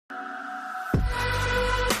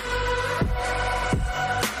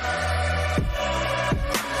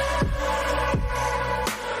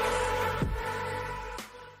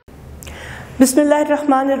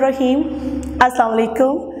Bismillahirrahmanirrahim. Assalamu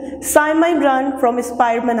alaikum. I'm Imran from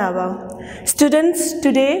Inspire Manawan. Students,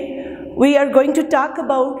 today we are going to talk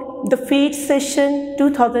about the FEED session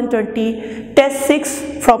 2020 test 6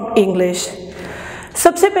 from English.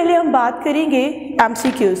 सबसे पहले हम बात करेंगे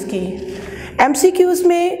MCQs की. MCQs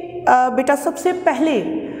में बेटा सबसे पहले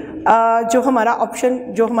जो हमारा ऑप्शन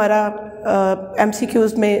जो हमारा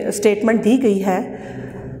MCQs में स्टेटमेंट दी गई है,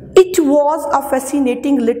 It was a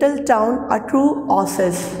fascinating little town, a true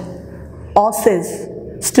oasis. Oasis.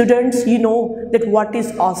 Students, you know that what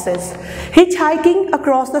is oasis. Hitchhiking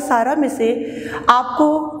across the Sahara में से आपको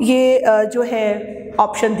ये जो है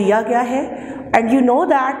ऑप्शन दिया गया है, and you know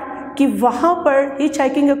that कि वहाँ पर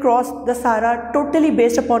hitchhiking across the Sahara totally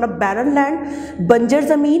based upon a barren land, बंजर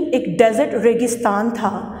ज़मीन, एक डेजर्ट रेगिस्तान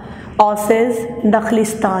था. ओसेस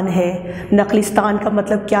नखलिस्तान है. नखलिस्तान का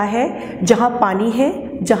मतलब क्या है? जहाँ पानी है,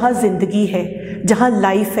 जहाँ ज़िंदगी है, जहाँ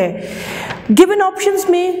लाइफ है. गिवन ऑप्शंस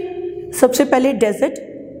में सबसे पहले डेजर्ट,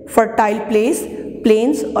 फर्टाइल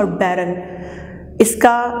प्लेन्स और बैरन.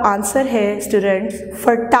 इसका आंसर है स्टूडेंट्स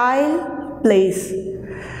फर्टाइल प्लेस.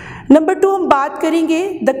 नंबर 2 हम बात करेंगे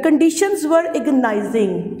द कंडीशंस वर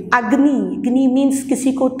एगनाइजिंग. अग्नि मीन्स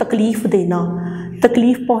किसी को तकलीफ़ देना,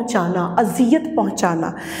 तकलीफ़ पहुंचाना, अजियत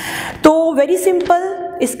पहुंचाना. तो वेरी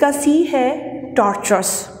सिंपल इसका सी है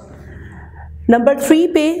टॉर्चरस. नंबर 3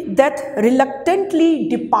 पे दैट रिलक्टेंटली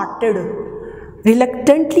डिपार्टेड.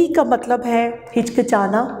 रिलक्टेंटली का मतलब है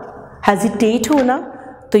हिचकिचाना, हेजिटेट होना.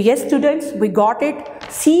 तो yes students, we got it.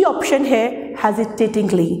 C option है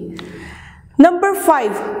hesitatingly. Number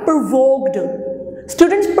 5 provoked.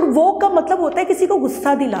 Students, provoke का मतलब होता है किसी को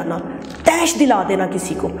गुस्सा दिलाना, तैश दिला देना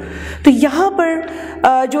किसी को. तो यहाँ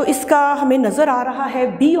पर जो इसका हमें नज़र आ रहा है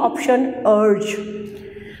बी ऑप्शन अर्ज.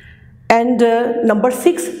 And number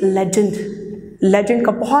 6 legend. लेजेंड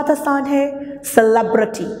का बहुत आसान है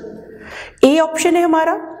सेलिब्रिटी. ए ऑप्शन है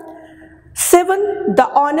हमारा. 7 the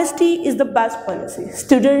honesty is the best policy.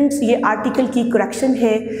 Students, ये आर्टिकल की करेक्शन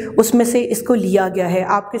है, उसमें से इसको लिया गया है.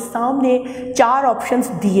 आपके सामने 4 ऑप्शंस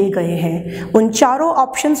दिए गए हैं. उन चारों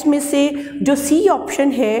ऑप्शंस में से जो सी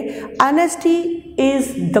ऑप्शन है honesty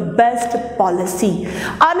is the best policy.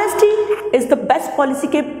 Honesty is the best policy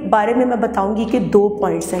के बारे में मैं बताऊंगी कि 2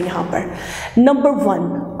 पॉइंट्स हैं यहाँ पर. Number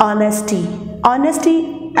 1 honesty. Honesty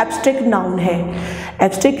abstract noun है.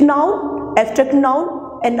 एब्स्ट्रैक्ट नाउन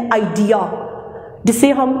एन आइडिया जिसे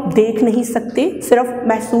हम देख नहीं सकते, सिर्फ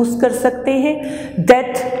महसूस कर सकते हैं.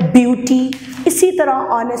 Death, beauty. इसी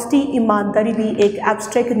तरह ऑनेस्टी, ईमानदारी भी एक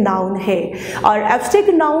एब्स्ट्रैक्ट नाउन है. और एब्स्ट्रैक्ट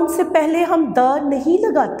नाउन से पहले हम द नहीं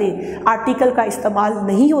लगाते, आर्टिकल का इस्तेमाल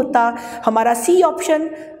नहीं होता. हमारा सी ऑप्शन,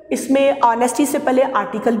 इसमें ऑनेस्टी से पहले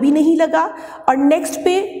आर्टिकल भी नहीं लगा. और नेक्स्ट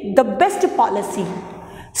पे the best policy.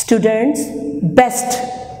 Students, best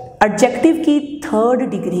adjective की 3rd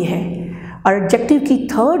डिग्री है, और एडजेक्टिव की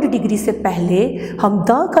 3rd डिग्री से पहले हम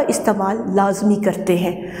द का इस्तेमाल लाजमी करते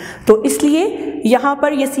हैं. तो इसलिए यहाँ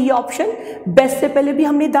पर ये सी ऑप्शन, बेस्ट से पहले भी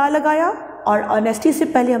हमने द लगाया और ऑनेस्टी से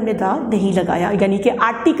पहले हमने द नहीं लगाया, यानी कि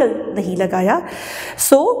आर्टिकल नहीं लगाया.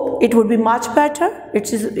 So it would be much better.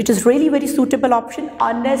 It is really very suitable option.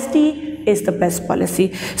 Honesty is the best policy.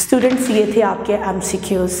 Students, ये थे आपके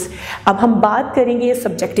MCQs. अब हम बात करेंगे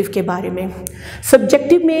सब्जेक्टिव के बारे में.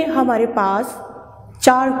 सब्जेक्टिव में हमारे पास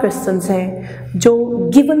 4 क्वेश्चंस हैं जो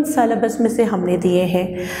गिवन सिलेबस में से हमने दिए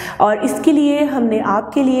हैं, और इसके लिए हमने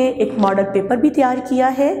आपके लिए एक मॉडल पेपर भी तैयार किया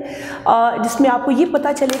है जिसमें आपको ये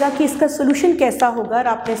पता चलेगा कि इसका सोल्यूशन कैसा होगा और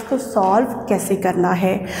आपने इसको सॉल्व कैसे करना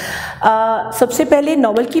है. सबसे पहले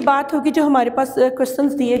नॉवल की बात होगी. जो हमारे पास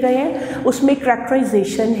क्वेश्चंस दिए गए हैं उसमें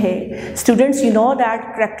करैक्टराइजेशन है. स्टूडेंट्स, यू नो दैट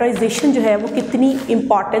करैक्टराइजेशन जो है वो कितनी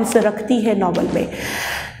इम्पॉर्टेंस रखती है नॉवल में.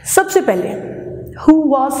 सबसे पहले, हु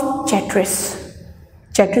वॉज चैट्रिस.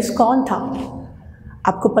 चैट्रिस कौन था?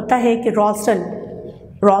 आपको पता है कि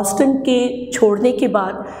रॉल्स्टन के छोड़ने के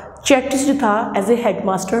बाद चैट्रिस जो था एज ए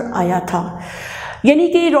हेडमास्टर आया था, यानी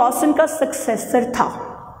कि रॉल्स्टन का सक्सेसर था.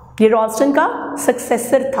 ये रॉल्स्टन का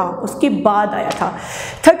सक्सेसर था, उसके बाद आया था.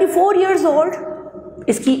 34 years old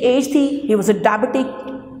इसकी एज थी. ही वॉज अ डायबिटिक,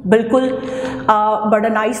 बिल्कुल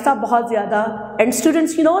बर्डनाइज था बहुत ज़्यादा. And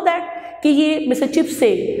students, you know that कि ये मैसेचुसेट्स से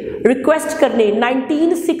रिक्वेस्ट करने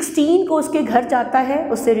 1916 को उसके घर जाता है,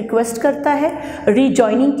 उससे रिक्वेस्ट करता है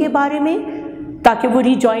रीजॉइनिंग के बारे में, ताकि वो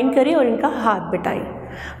रीजॉइन करे और इनका हाथ बटाए.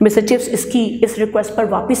 मैसेचुसेट्स इसकी इस रिक्वेस्ट पर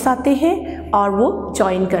वापस आते हैं और वो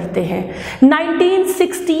ज्वाइन करते हैं.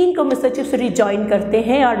 1916 को मैसेचुसेट्स रीजॉइन करते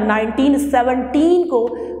हैं और 1917 को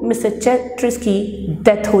मैसेचुसेट्स की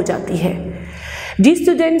डेथ हो जाती है. जी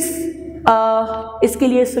स्टूडेंट्स, इसके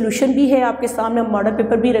लिए सोल्यूशन भी है आपके सामने, मॉडल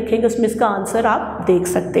पेपर भी रखेंगे, उसमें इसका आंसर आप देख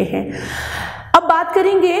सकते हैं. अब बात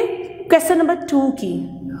करेंगे क्वेश्चन नंबर 2 की.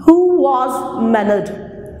 Who was mannered?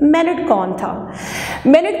 मैनर्ड कौन था?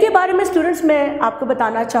 मैनर्ड के बारे में स्टूडेंट्स मैं आपको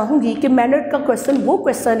बताना चाहूँगी कि मैनर्ड का क्वेश्चन वो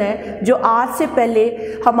क्वेश्चन है जो आज से पहले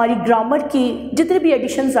हमारी ग्रामर की जितने भी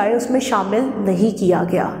एडिशंस आए उसमें शामिल नहीं किया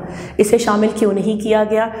गया। इसे शामिल क्यों नहीं किया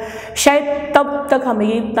गया? शायद तब तक हमें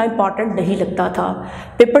ये इतना इम्पॉर्टेंट नहीं लगता था।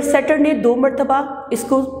 पेपर सेटर ने 2 मरतबा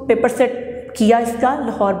इसको पेपर सेट किया इसका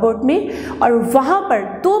लाहौर बोर्ड में, और वहाँ पर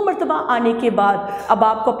 2 मरतबा आने के बाद अब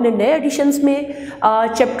आपको अपने नए एडिशंस में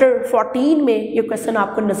चैप्टर 14 में ये क्वेश्चन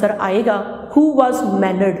आपको नज़र आएगा, who was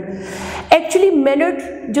mannered? Actually mannered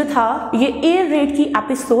जो था ये एयर रेड की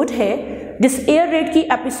एपिसोड है, जिस एयर रेड की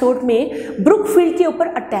एपिसोड में ब्रुकफील्ड के ऊपर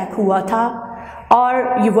अटैक हुआ था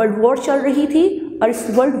और ये वर्ल्ड वॉर चल रही थी, और इस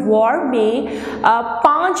वर्ल्ड वॉर में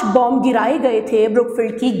 5 बॉम्ब गिराए गए थे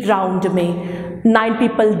ब्रुकफील्ड की ग्राउंड में। 9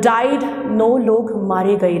 पीपल डाइड, 9 लोग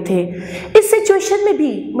मारे गए थे। इस सिचुएशन में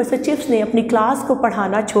भी मिस्टर चिप्स ने अपनी क्लास को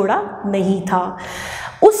पढ़ाना छोड़ा नहीं था।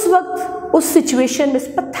 उस वक्त उस सिचुएशन में, इस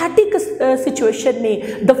पैथेटिक सिचुएशन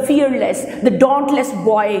में, the fearless, the dauntless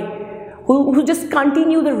boy who just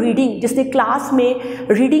continue the reading, जिसने क्लास में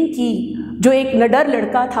रीडिंग की, जो एक नडर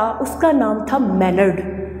लड़का था, उसका नाम था मैनर्ड।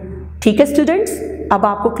 ठीक है स्टूडेंट्स, अब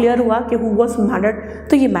आपको क्लियर हुआ कि हु वॉज मैनर्ड,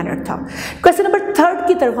 तो ये मैनर्ड था। क्वेश्चन नंबर 3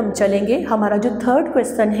 की तरफ हम चलेंगे। हमारा जो 3rd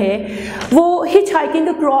क्वेश्चन है वो हिच हाइकिंग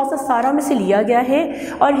अक्रॉस द सारा में से लिया गया है,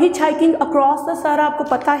 और हिच हाइकिंग अक्रॉस द सारा आपको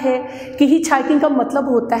पता है कि हिच हाइकिंग का मतलब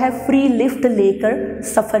होता है फ्री लिफ्ट लेकर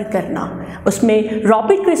सफ़र करना। उसमें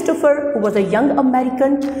Robert Christopher who was a young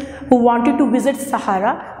American who wanted to visit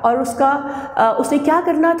सहारा, और उसने क्या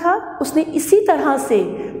करना था, उसने इसी तरह से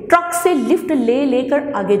ट्रक से लिफ्ट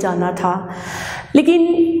लेकर आगे जाना था,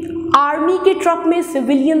 लेकिन आर्मी के ट्रक में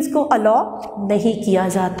सिविलियंस को अलाउ नहीं किया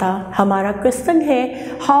जाता। हमारा क्वेश्चन है,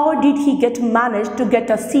 how did he gate manage to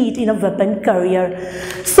get a seat in a weapon career?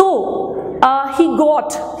 So he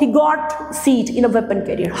got seat in a weapon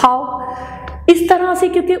career. How? इस तरह से,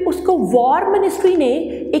 क्योंकि उसको वॉर मिनिस्ट्री ने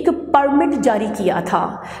एक परमिट जारी किया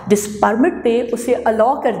था, जिस परमिट पे उसे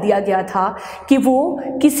अलाउ कर दिया गया था कि वो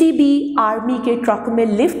किसी भी आर्मी के ट्रक में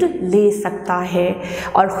लिफ्ट ले सकता है।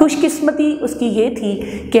 और खुशकिस्मती उसकी ये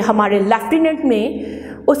थी कि हमारे लेफ्टिनेंट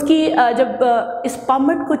में उसकी जब इस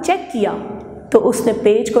परमिट को चेक किया तो उसने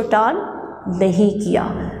पेज को टर्न नहीं किया।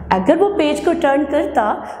 अगर वो पेज को टर्न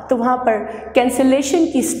करता तो वहाँ पर कैंसिलेशन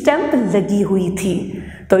की स्टैंप लगी हुई थी।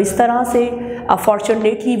 तो इस तरह से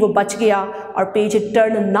फॉर्चुनेटली वो बच गया और पेज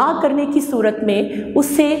टर्न ना करने की सूरत में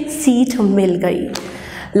उसे सीट मिल गई।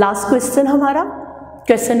 लास्ट क्वेश्चन हमारा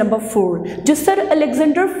क्वेश्चन नंबर 4, जो सर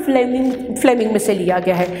अलेक्जेंडर फ्लेमिंग में से लिया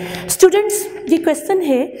गया है। स्टूडेंट्स, ये क्वेश्चन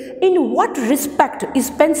है, in what respect is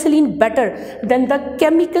penicillin better than the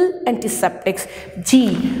chemical antiseptics? Ji,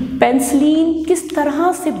 penicillin किस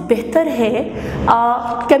तरह से बेहतर है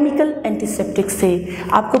केमिकल एंटीसेप्टिक से?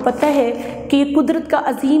 आपको पता है कि ये कुदरत का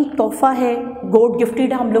अजीम तोहफा है, गॉड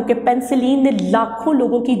गिफ्टेड हम लोग के। पेंसिलिन ने लाखों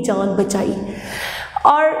लोगों की जान बचाई।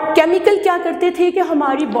 और केमिकल क्या करते थे कि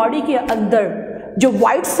हमारी बॉडी के अंदर जो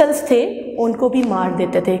वाइट सेल्स थे उनको भी मार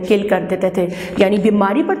देते थे, किल कर देते थे। यानी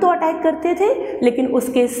बीमारी पर तो अटैक करते थे, लेकिन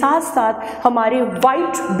उसके साथ साथ हमारे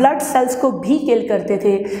वाइट ब्लड सेल्स को भी किल करते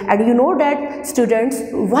थे। And you know that students,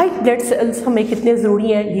 white blood cells हमें कितने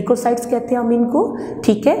ज़रूरी हैं? ल्यूकोसाइट्स कहते हैं हम इनको,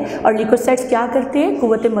 ठीक है। और ल्यूकोसाइट्स क्या करते हैं?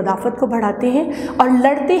 क़ुव्वत मदाफ़त को बढ़ाते हैं और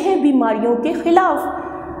लड़ते हैं बीमारियों के ख़िलाफ़।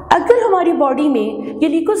 अगर हमारी बॉडी में ये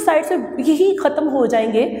ल्यूकोसाइट्स यही ख़त्म हो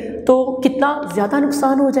जाएंगे तो कितना ज़्यादा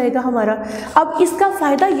नुकसान हो जाएगा हमारा। अब इसका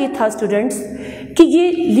फ़ायदा ये था स्टूडेंट्स कि ये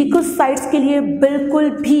ल्यूकोसाइट्स के लिए बिल्कुल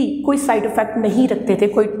भी कोई साइड इफ़ेक्ट नहीं रखते थे,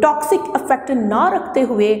 कोई टॉक्सिक इफ़ेक्ट ना रखते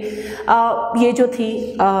हुए ये जो थी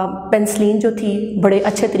पेंसिलिन जो थी बड़े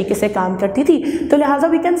अच्छे तरीके से काम करती थी। तो लिहाजा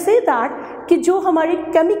वी कैन से दैट कि जो हमारे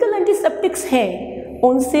केमिकल एंटीसेप्टिक्स हैं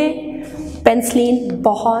उनसे पेंसिलिन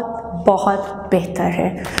बहुत बेहतर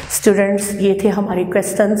है। स्टूडेंट्स, ये थे हमारे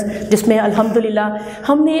क्वेश्चंस, जिसमें अल्हम्दुलिल्लाह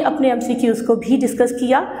हमने अपने MCQs को भी डिस्कस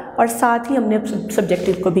किया और साथ ही हमने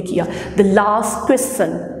सब्जेक्टिव को भी किया। द लास्ट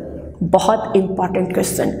क्वेश्चन बहुत इम्पॉर्टेंट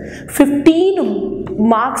क्वेश्चन, 15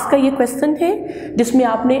 मार्क्स का ये क्वेश्चन है, जिसमें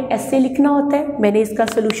आपने ऐसे लिखना होता है। मैंने इसका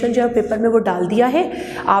सोल्यूशन जो है पेपर में वो डाल दिया है,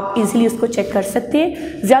 आप इजीली उसको चेक कर सकते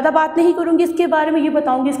हैं। ज़्यादा बात नहीं करूँगी इसके बारे में, ये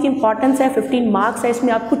बताऊँगी इसकी इंपॉर्टेंस है। 15 मार्क्स है,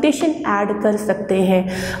 इसमें आप कोटेशन ऐड कर सकते हैं।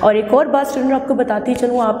 और एक और बात स्टूडेंट आपको बताती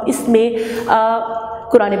चलूँ, आप इसमें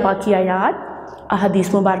कुरान पाक की आयत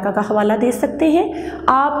हदीस मुबारका का हवाला दे सकते हैं।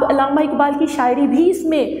 आप अल्लामा इकबाल की शायरी भी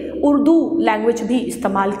इसमें उर्दू लैंग्वेज भी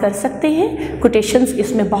इस्तेमाल कर सकते हैं। कोटेशंस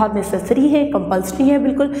इसमें बहुत नेसेसरी है, कंपल्सरी है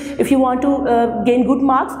बिल्कुल। If you want to gain good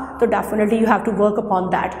marks तो definitely you have to work upon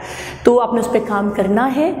that. तो आपने उस पर काम करना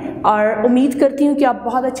है और उम्मीद करती हूँ कि आप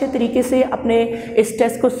बहुत अच्छे तरीके से अपने इस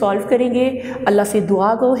टेस्ट को सॉल्व करेंगे। अल्लाह से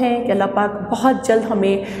दुआ गो है कि अल्लाह पाक बहुत जल्द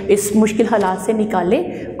हमें इस मुश्किल हालात से निकाले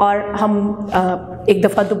और हम एक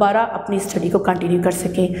दफ़ा दोबारा अपनी स्टडी को कंटिन्यू कर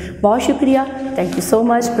सकें। बहुत शुक्रिया, थैंक यू सो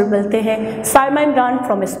मच। फिर मिलते हैं। Saima Imran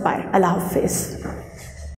from Aspire. अल्लाह हाफिज़।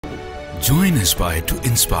 Join Aspire to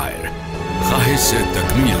inspire, ख्वाहिश से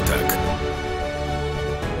तकमील तक।